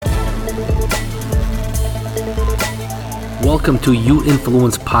Welcome to You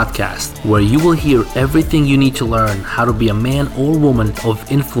Influence Podcast, where you will hear everything you need to learn how to be a man or woman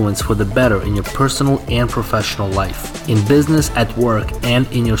of influence for the better in your personal and professional life, in business, at work, and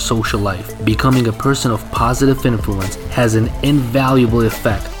in your social life. Becoming a person of positive influence has an invaluable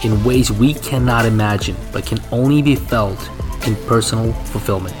effect in ways we cannot imagine, but can only be felt in personal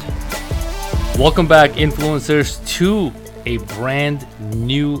fulfillment. Welcome back, influencers, to a brand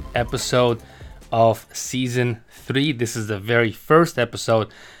new episode of Season 3. This is the very first episode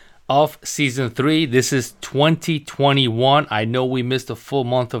of Season 3. This is 2021. I know we missed a full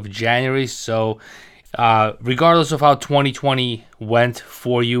month of January, so regardless of how 2020 went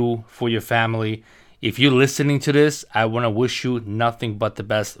for you, for your family, if you're listening to this, I want to wish you nothing but the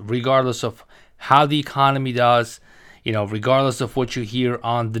best, regardless of how the economy does, regardless of what you hear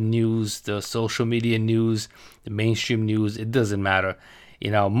on the news, the social media news, the mainstream news, it doesn't matter.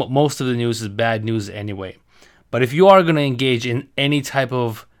 Most of the news is bad news anyway. But if you are going to engage in any type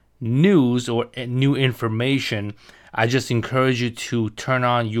of news or new information, I just encourage you to turn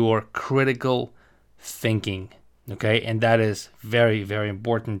on your critical thinking, okay? And that is very, very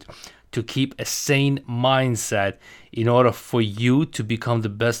important to keep a sane mindset in order for you to become the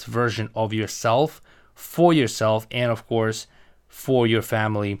best version of yourself, for yourself, and of course, for your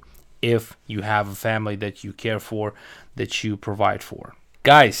family, if you have a family that you care for, that you provide for.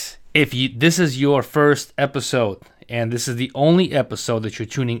 Guys, if this is your first episode and this is the only episode that you're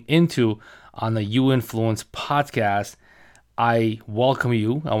tuning into on the You Influence podcast, I welcome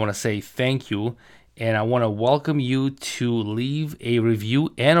you. I want to say thank you, and I want to welcome you to leave a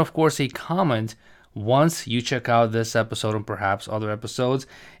review and of course a comment once you check out this episode and perhaps other episodes.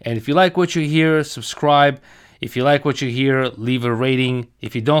 And if you like what you hear, subscribe. If you like what you hear, leave a rating.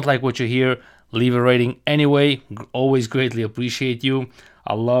 If you don't like what you hear, leave a rating anyway. Always greatly appreciate you.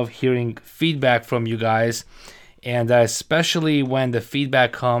 I love hearing feedback from you guys, and especially when the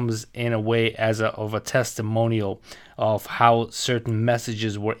feedback comes in a way of a testimonial of how certain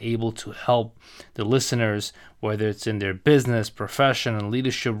messages were able to help the listeners, whether it's in their business, profession, and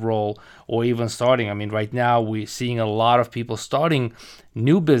leadership role, or even starting. I mean, right now we're seeing a lot of people starting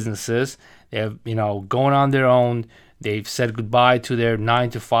new businesses. They have, going on their own. They've said goodbye to their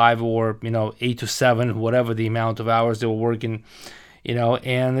 9 to 5 or 8 to 7, whatever the amount of hours they were working.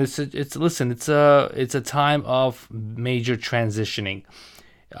 And it's a time of major transitioning.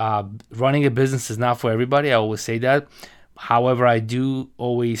 Running a business is not for everybody. I always say that. However, I do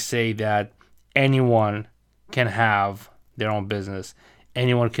always say that anyone can have their own business.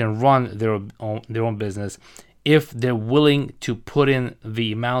 Anyone can run their own business if they're willing to put in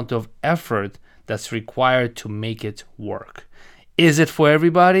the amount of effort that's required to make it work. Is it for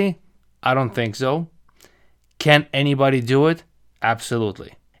everybody? I don't think so. Can anybody do it?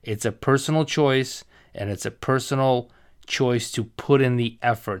 Absolutely. It's a personal choice, and it's a personal choice to put in the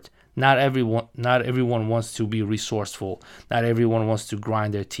effort. Not everyone wants to be resourceful. Not everyone wants to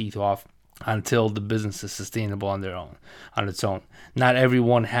grind their teeth off until the business is sustainable on its own. Not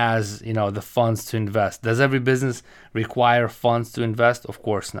everyone has, the funds to invest. Does every business require funds to invest? Of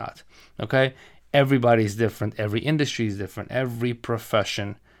course not. Okay? Everybody's different. Every industry is different. Every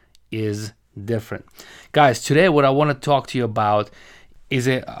profession is different. Guys, today what I want to talk to you about is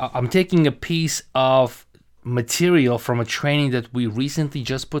I'm taking a piece of material from a training that we recently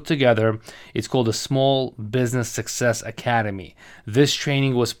just put together. It's called the Small Business Success Academy. This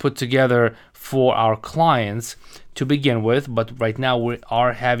training was put together for our clients to begin with, but right now we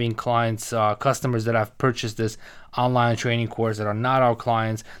are having clients, customers that have purchased this online training course that are not our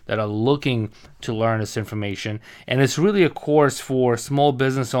clients, that are looking to learn this information. And it's really a course for small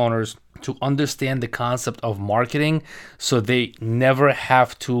business owners to understand the concept of marketing, so they never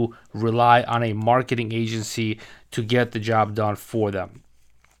have to rely on a marketing agency to get the job done for them.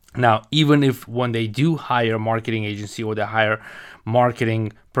 Now, even if when they do hire a marketing agency or they hire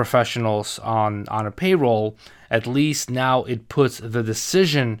marketing professionals on a payroll, at least now it puts the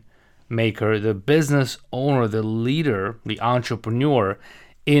decision maker, the business owner, the leader, the entrepreneur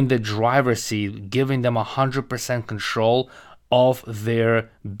in the driver's seat, giving them 100% control of their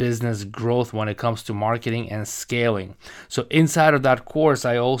business growth when it comes to marketing and scaling. So inside of that course,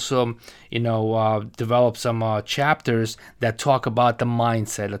 I also, developed some chapters that talk about the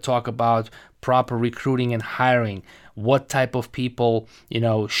mindset, that talk about proper recruiting and hiring. What type of people,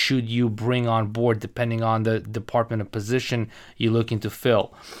 should you bring on board depending on the department and position you're looking to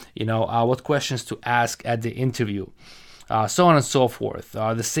fill? What questions to ask at the interview. So on and so forth.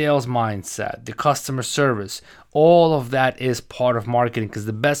 The sales mindset, the customer service, all of that is part of marketing, because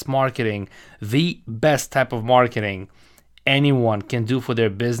the best type of marketing anyone can do for their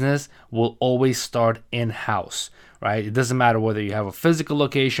business will always start in-house, right? It doesn't matter whether you have a physical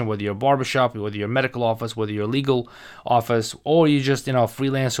location, whether you're a barbershop, whether you're a medical office, whether you're a legal office, or you're just, a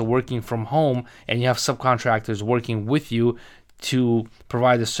freelancer working from home and you have subcontractors working with you to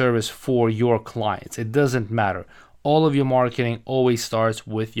provide the service for your clients. It doesn't matter. All of your marketing always starts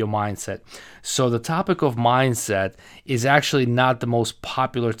with your mindset. So the topic of mindset is actually not the most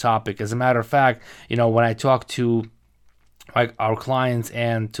popular topic. As a matter of fact, when I talk to our clients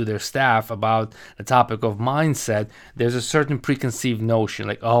and to their staff about the topic of mindset, there's a certain preconceived notion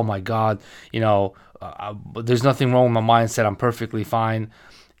like, oh my God, there's nothing wrong with my mindset. I'm perfectly fine.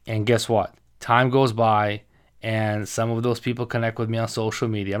 And guess what? Time goes by and some of those people connect with me on social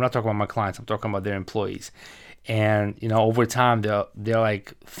media. I'm not talking about my clients. I'm talking about their employees. And, over time, they're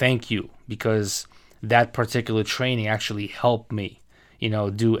like, thank you, because that particular training actually helped me,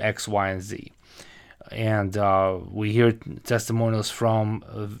 do X, Y, and Z. And we hear testimonials from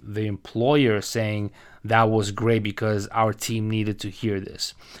the employer saying that was great because our team needed to hear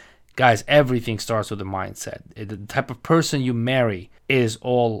this. Guys, everything starts with a mindset. The type of person you marry is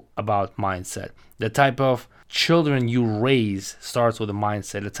all about mindset. The type of children you raise starts with a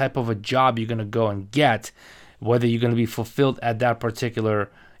mindset. The type of a job you're going to go and get, whether you're going to be fulfilled at that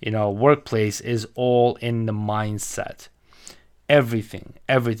particular, workplace, is all in the mindset. Everything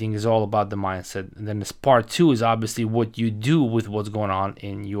is all about the mindset. And then this part 2 is obviously what you do with what's going on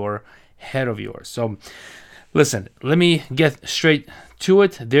in your head of yours. So listen, let me get straight to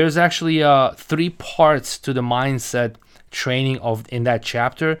it. There's actually 3 parts to the mindset training in that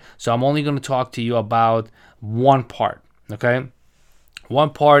chapter. So I'm only going to talk to you about one part, okay?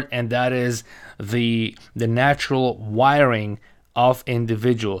 One part, and that is the natural wiring of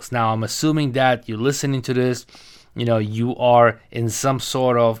individuals. Now, I'm assuming that you're listening to this, you are in some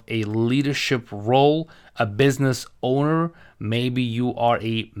sort of a leadership role, a business owner. Maybe you are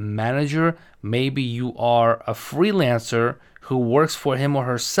a manager. Maybe you are a freelancer who works for him or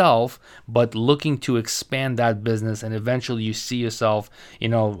herself, but looking to expand that business. And eventually you see yourself,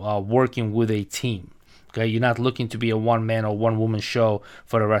 working with a team. Okay, you're not looking to be a one-man or one-woman show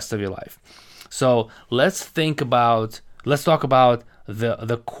for the rest of your life. So let's talk about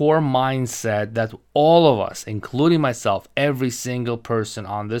the core mindset that all of us, including myself, every single person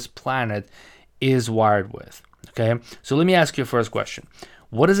on this planet is wired with. Okay, so let me ask you a first question.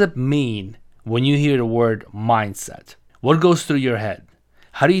 What does it mean when you hear the word mindset? What goes through your head?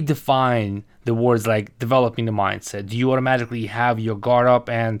 How do you define the words like developing the mindset? Do you automatically have your guard up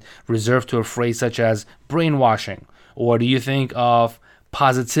and reserve to a phrase such as brainwashing? Or do you think of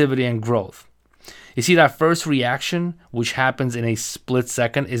positivity and growth? You see, that first reaction, which happens in a split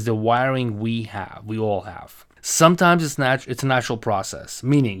second, is the wiring we all have. Sometimes it's a natural process,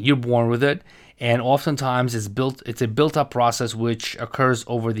 meaning you're born with it, and oftentimes it's a built-up process which occurs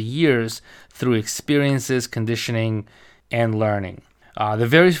over the years through experiences, conditioning, and learning. The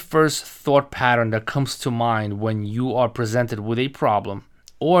very first thought pattern that comes to mind when you are presented with a problem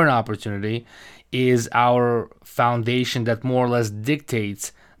or an opportunity is our foundation that more or less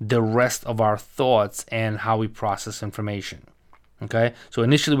dictates the rest of our thoughts and how we process information. Okay, so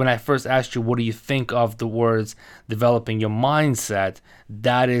initially when I first asked you, what do you think of the words developing your mindset?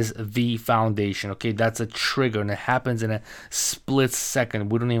 That is the foundation. Okay, that's a trigger and it happens in a split second.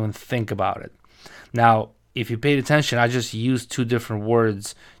 We don't even think about it. Now, if you paid attention, I just used 2 different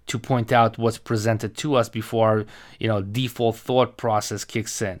words to point out what's presented to us before our, default thought process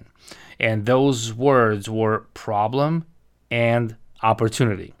kicks in. And those words were problem and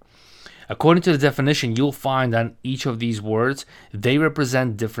opportunity. According to the definition, you'll find on each of these words, they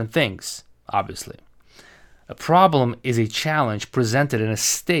represent different things, obviously. A problem is a challenge presented in a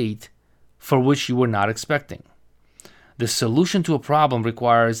state for which you were not expecting. The solution to a problem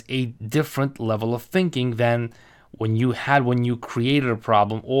requires a different level of thinking than when you created a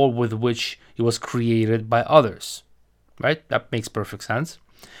problem or with which it was created by others. Right? That makes perfect sense.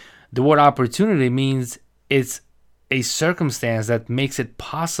 The word opportunity means it's a circumstance that makes it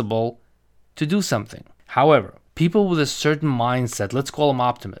possible to do something. However, people with a certain mindset, let's call them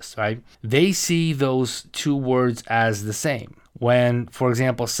optimists, right? They see those 2 words as the same. When, for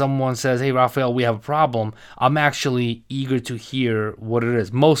example, someone says, hey, Raphael, we have a problem, I'm actually eager to hear what it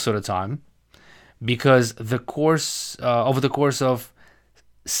is most of the time, because over the course of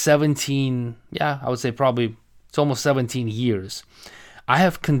 17, I would say probably it's almost 17 years, I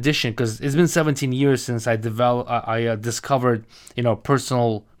have conditioned, because it's been 17 years since I discovered,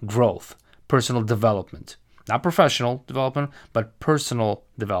 personal growth, personal development, not professional development, but personal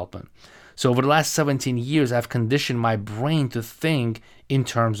development. So over the last 17 years, I've conditioned my brain to think in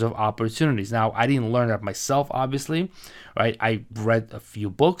terms of opportunities. Now, I didn't learn that myself, obviously, right? I read a few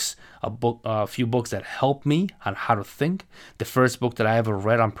books, a few books that helped me on how to think. The first book that I ever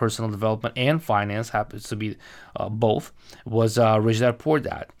read on personal development and finance, happens to be both, was Rich Dad Poor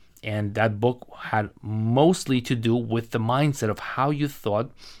Dad. And that book had mostly to do with the mindset of how you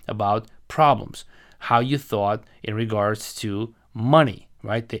thought about problems, how you thought in regards to money,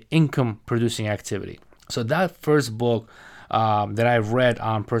 right? The income producing activity. So that first book that I read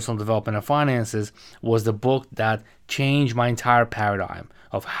on personal development and finances was the book that changed my entire paradigm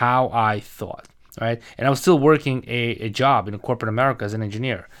of how I thought, right? And I was still working a job in corporate America as an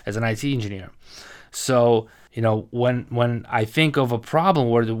engineer, as an IT engineer. So, when I think of a problem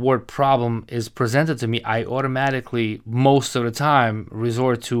where the word problem is presented to me, I automatically, most of the time,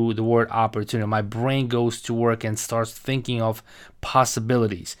 resort to the word opportunity. My brain goes to work and starts thinking of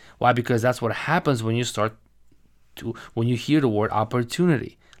possibilities. Why? Because that's what happens when you hear the word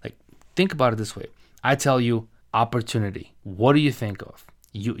opportunity. Like, think about it this way. I tell you opportunity. What do you think of?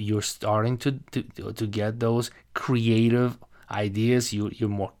 You're starting to get those creative ideas. You're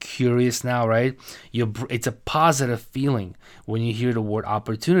more curious now, right? It's a positive feeling when you hear the word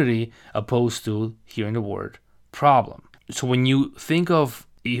opportunity opposed to hearing the word problem. So when you think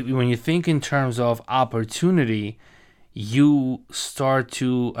in terms of opportunity, you start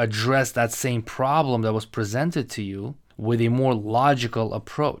to address that same problem that was presented to you with a more logical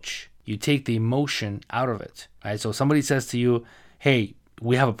approach. You take the emotion out of it, right? So somebody says to you, hey,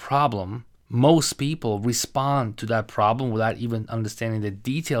 we have a problem. Most people respond to that problem without even understanding the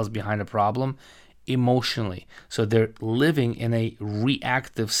details behind the problem emotionally. So they're living in a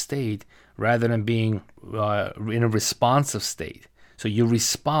reactive state rather than being in a responsive state. So you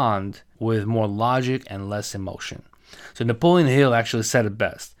respond with more logic and less emotion. So Napoleon Hill actually said it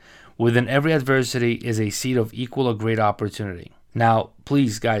best. Within every adversity is a seed of equal or great opportunity. Now,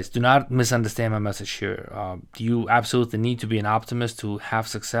 please, guys, do not misunderstand my message here. Do you absolutely need to be an optimist to have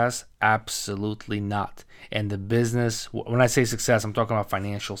success? Absolutely not. And the business, when I say success, I'm talking about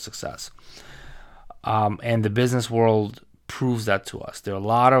financial success. And the business world proves that to us. There are a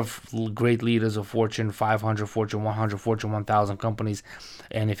lot of great leaders of Fortune 500, Fortune 100, Fortune 1000 companies.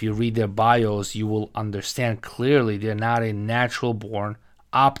 And if you read their bios, you will understand clearly they're not a natural born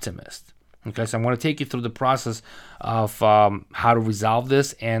optimist. Okay, so I'm going to take you through the process of how to resolve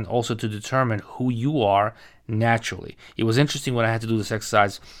this and also to determine who you are naturally. It was interesting when I had to do this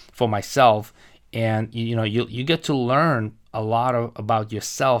exercise for myself, and you get to learn a lot about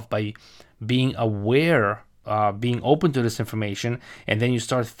yourself by being aware, being open to this information, and then you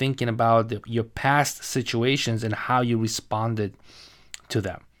start thinking about your past situations and how you responded to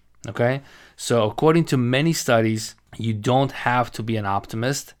them. Okay, so according to many studies, you don't have to be an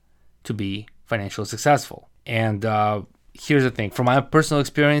optimist to be financially successful. And here's the thing. From my personal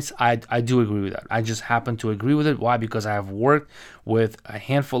experience, I do agree with that. I just happen to agree with it. Why? Because I have worked with a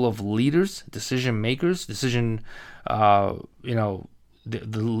handful of leaders, decision makers, the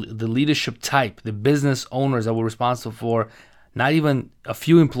leadership type, the business owners that were responsible for not even a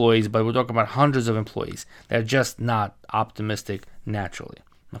few employees, but we're talking about hundreds of employees that are just not optimistic naturally.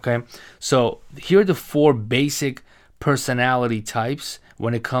 Okay? So here are the 4 basic personality types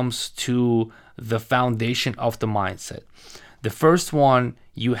when it comes to the foundation of the mindset. The first one,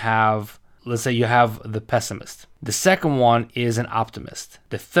 let's say you have the pessimist. The second one is an optimist.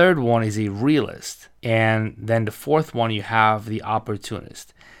 The third one is a realist. And then the fourth one, you have the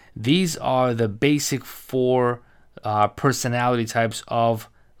opportunist. These are the basic 4 personality types of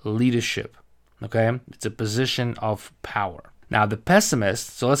leadership. Okay? It's a position of power. Now, the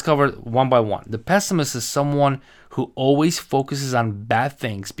pessimist, so let's cover one by one. The pessimist is someone who always focuses on bad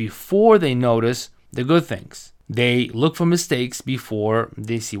things before they notice the good things. They look for mistakes before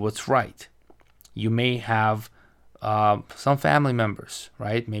they see what's right. You may have some family members,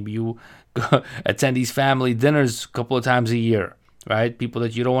 right? Maybe you attend these family dinners a couple of times a year, right? People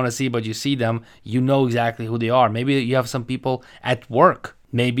that you don't want to see, but you see them, you know exactly who they are. Maybe you have some people at work.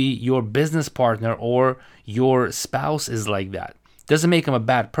 Maybe your business partner or your spouse is like that. Doesn't make them a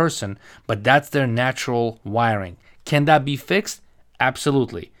bad person, but that's their natural wiring. Can that be fixed?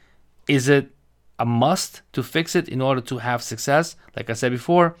 Absolutely. Is it a must to fix it in order to have success? Like I said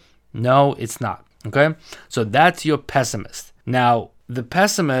before, no, it's not. Okay? So that's your pessimist. Now, the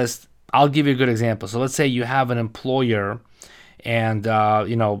pessimist, I'll give you a good example. So let's say you have an employer and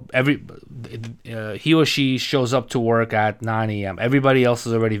he or she shows up to work at 9 a.m. Everybody else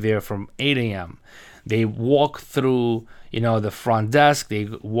is already there from 8 a.m. They walk through, the front desk. They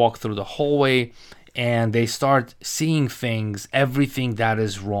walk through the hallway, and they start seeing things, everything that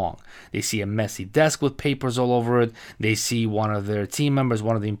is wrong. They see a messy desk with papers all over it. They see one of their team members,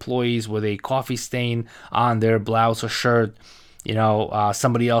 one of the employees, with a coffee stain on their blouse or shirt.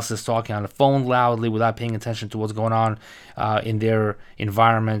 Somebody else is talking on the phone loudly without paying attention to what's going on in their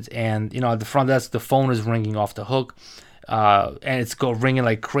environment. And, at the front desk, the phone is ringing off the hook, and it's ringing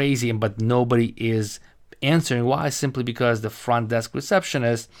like crazy, but nobody is answering. Why? Simply because the front desk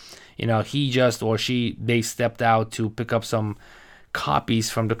receptionist, they stepped out to pick up some copies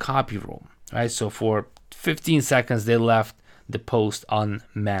from the copy room, right? So for 15 seconds, they left the post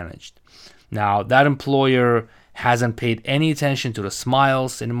unmanaged. Now, that employer hasn't paid any attention to the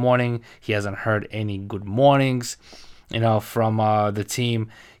smiles in the morning. He hasn't heard any good mornings, from the team.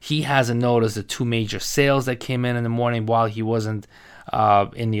 He hasn't noticed the 2 major sales that came in the morning while he wasn't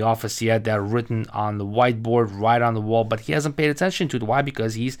in the office yet. That are written on the whiteboard right on the wall, but he hasn't paid attention to it. Why?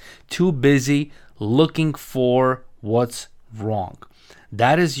 Because he's too busy looking for what's wrong.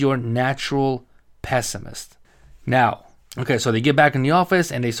 That is your natural pessimist. Now, okay, so they get back in the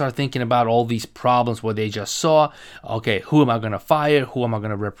office and they start thinking about all these problems what they just saw. Okay, who am I going to fire? Who am I going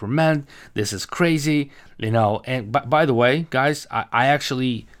to reprimand? This is crazy, And by the way, guys, I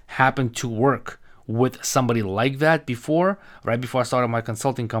actually happened to work with somebody like that before, right before I started my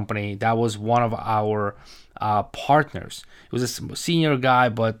consulting company. That was one of our partners. It was a senior guy,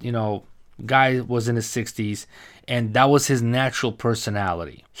 but, guy was in his 60s, and that was his natural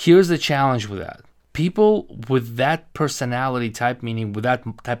personality. Here's the challenge with that. People with that personality type, meaning with that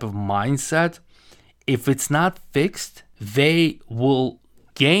type of mindset, if it's not fixed, they will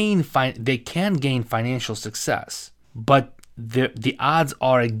they can gain financial success, but the odds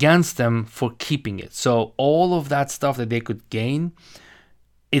are against them for keeping it. So all of that stuff that they could gain,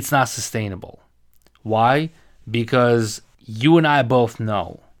 it's not sustainable. Why? Because you and I both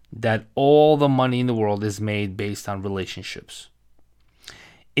know that all the money in the world is made based on relationships.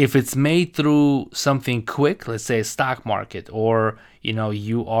 If it's made through something quick, let's say a stock market, or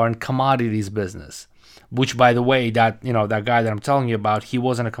you are in commodities business, which, by the way, that guy that I'm telling you about, he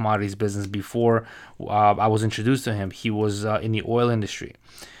was in a commodities business before I was introduced to him. He was in the oil industry,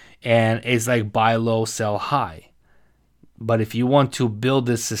 and it's like buy low, sell high. But if you want to build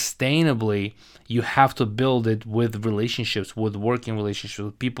this sustainably, you have to build it with relationships, with working relationships,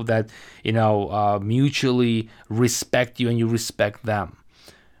 with people that mutually respect you and you respect them.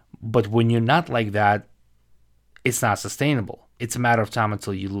 But when you're not like that, it's not sustainable. It's a matter of time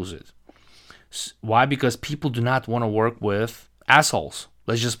until you lose it. Why? Because people do not want to work with assholes.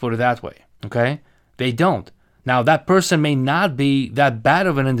 Let's just put it that way. Okay? They don't. Now, that person may not be that bad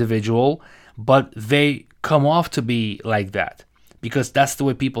of an individual, but they come off to be like that because that's the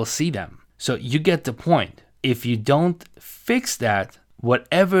way people see them. So you get the point. If you don't fix that,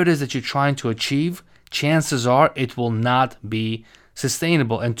 whatever it is that you're trying to achieve, chances are it will not be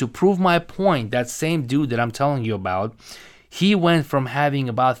sustainable. And to prove my point, that same dude that I'm telling you about, he went from having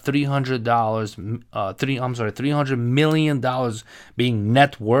about $300 million being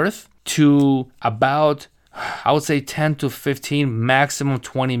net worth to about, I would say 10 to 15, maximum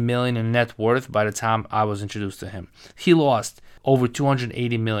 20 million in net worth by the time I was introduced to him. He lost over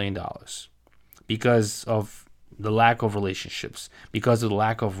 $280 million because of the lack of relationships, because of the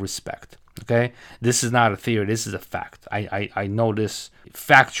lack of respect. Okay, this is not a theory. This is a fact. I know this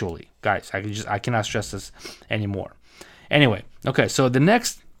factually, guys. I cannot stress this anymore. Anyway, okay. So the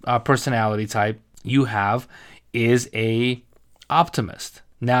next personality type you have is a optimist.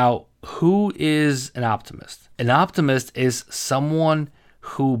 Now, who is an optimist? An optimist is someone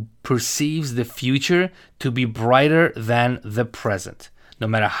who perceives the future to be brighter than the present. No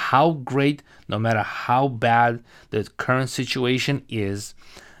matter how great, no matter how bad the current situation is,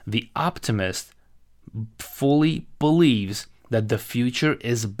 the optimist fully believes that the future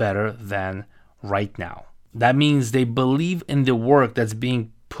is better than right now. That means they believe in the work that's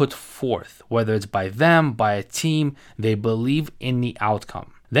being put forth, whether it's by them, by a team, they believe in the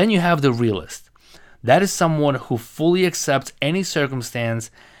outcome. Then you have the realist. That is someone who fully accepts any circumstance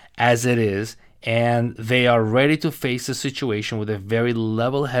as it is, and they are ready to face the situation with a very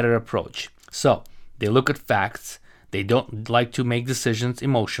level-headed approach. So they look at facts. They don't like to make decisions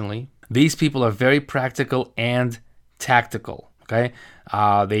emotionally. These people are very practical and tactical. Okay,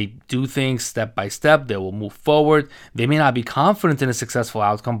 they do things step by step. They will move forward. They may not be confident in a successful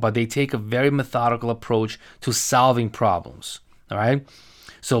outcome, but they take a very methodical approach to solving problems. All right.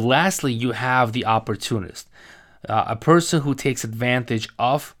 So lastly, you have the opportunist, a person who takes advantage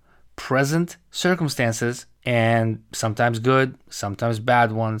of present circumstances, and sometimes good, sometimes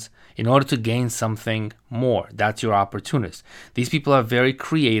bad ones, in order to gain something more. That's your opportunist. These people are very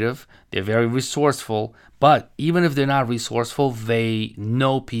creative. they're very resourceful, but even if they're not resourceful, they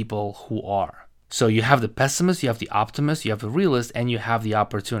know people who are. So you have the pessimist, you have the optimist, you have the realist, and you have the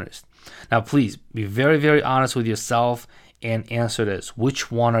opportunist. Now, please be very, very honest with yourself and answer this.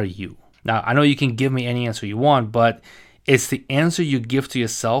 Which one are you? Now, I know you can give me any answer you want, but it's the answer you give to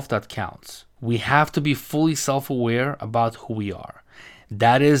yourself that counts. We have to be fully self-aware about who we are.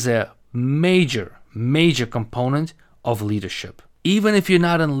 That is a major, major component of leadership. Even if you're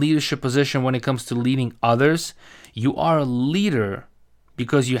not in a leadership position when it comes to leading others, you are a leader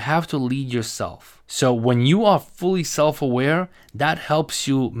because you have to lead yourself. So when you are fully self-aware, that helps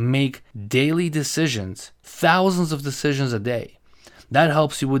you make daily decisions, thousands of decisions a day. That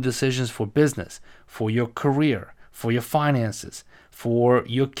helps you with decisions for business, for your career, for your finances, for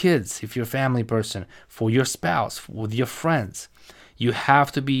your kids, if you're a family person, for your spouse, with your friends. You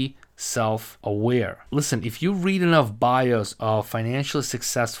have to be self-aware. Listen, if you read enough bios of financially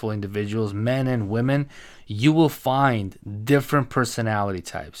successful individuals, men and women, you will find different personality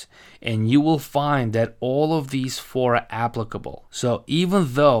types. And you will find that all of these four are applicable. So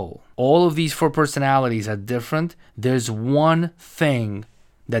even though all of these four personalities are different, there's one thing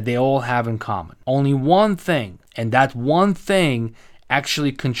that they all have in common. Only one thing. And that one thing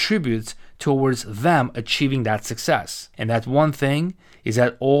actually contributes towards them achieving that success. And that one thing is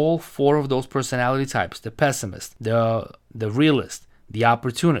that all four of those personality types, the pessimist, the realist, the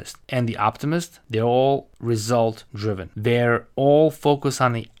opportunist, and the optimist, they're all result driven. They're all focused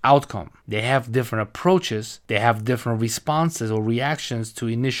on the outcome. They have different approaches. They have different responses or reactions to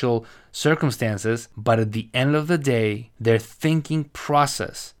initial circumstances. But at the end of the day, their thinking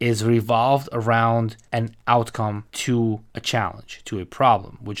process is revolved around an outcome to a challenge, to a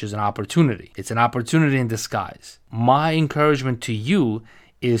problem, which is an opportunity. It's an opportunity in disguise. My encouragement to you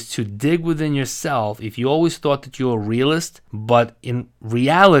is to dig within yourself. If you always thought that you're a realist, but in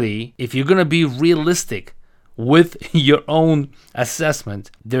reality, if you're going to be realistic with your own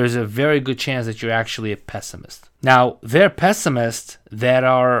assessment, there's a very good chance that you're actually a pessimist. Now, there are pessimists that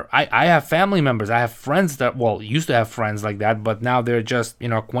are, I have family members, I have friends that, used to have friends like that, but now they're just,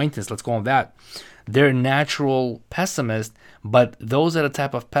 acquaintance, let's call them that. They're natural pessimists, but those are the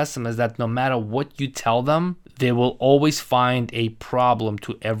type of pessimists that no matter what you tell them, they will always find a problem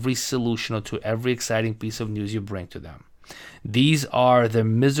to every solution or to every exciting piece of news you bring to them. These are the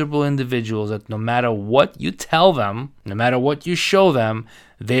miserable individuals that no matter what you tell them, no matter what you show them,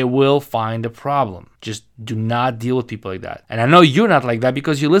 they will find a problem. Just do not deal with people like that. And I know you're not like that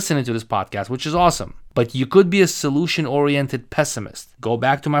because you're listening to this podcast, which is awesome. But you could be a solution-oriented pessimist. Go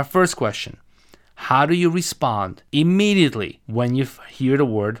back to my first question. How do you respond immediately when you hear the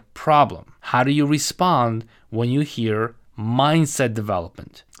word problem? How do you respond when you hear mindset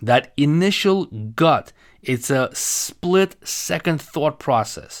development? That initial gut, it's a split-second thought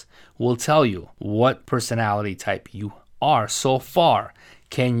process, will tell you what personality type you are so far.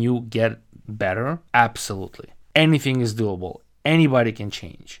 Can you get better? Absolutely. Anything is doable. Anybody can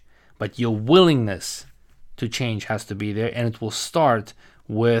change. But your willingness to change has to be there, and it will start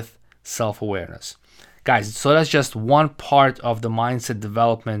with self-awareness. Guys, so that's just one part of the mindset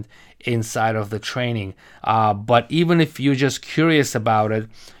development inside of the training. But even if you're just curious about it,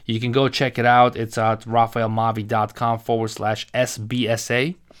 you can go check it out. It's at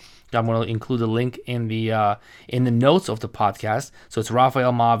rafaelmavi.com/SBSA. I'm going to include a link in the notes of the podcast. So it's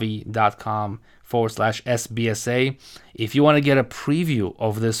rafaelmavi.com/SBSA. If you want to get a preview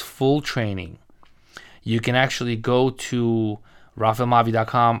of this full training, you can actually go to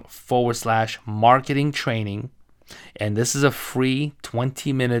rafaelmavi.com/marketing training. And this is a free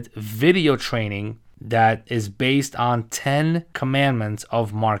 20-minute video training that is based on 10 commandments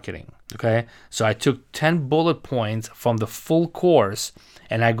of marketing. Okay, so I took 10 bullet points from the full course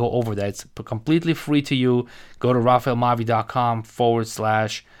and I go over that. It's completely free to you. Go to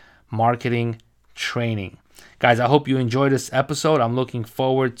rafaelmavi.com/marketing training. Guys, I hope you enjoyed this episode. I'm looking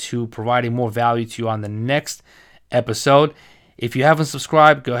forward to providing more value to you on the next episode. If you haven't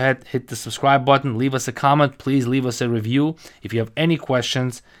subscribed, go ahead, hit the subscribe button, leave us a comment, please leave us a review. If you have any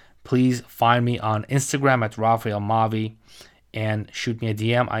questions, please find me on Instagram at rafaelmavi and shoot me a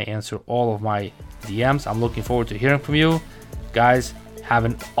DM. I answer all of my DMs. I'm looking forward to hearing from you. Guys, have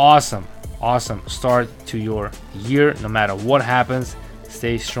an awesome start to your year. No matter what happens,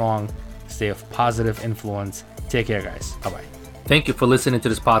 stay strong, stay of positive influence. Take care, guys. Bye-bye. Thank you for listening to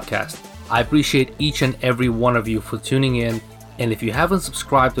this podcast. I appreciate each and every one of you for tuning in. And if you haven't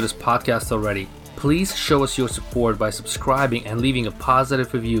subscribed to this podcast already, please show us your support by subscribing and leaving a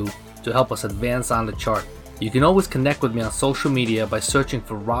positive review to help us advance on the chart. You can always connect with me on social media by searching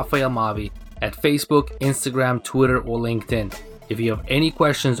for Rafael Mavi at Facebook, Instagram, Twitter, or LinkedIn. If you have any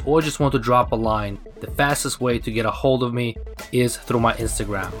questions or just want to drop a line, the fastest way to get a hold of me is through my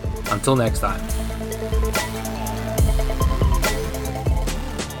Instagram. Until next time.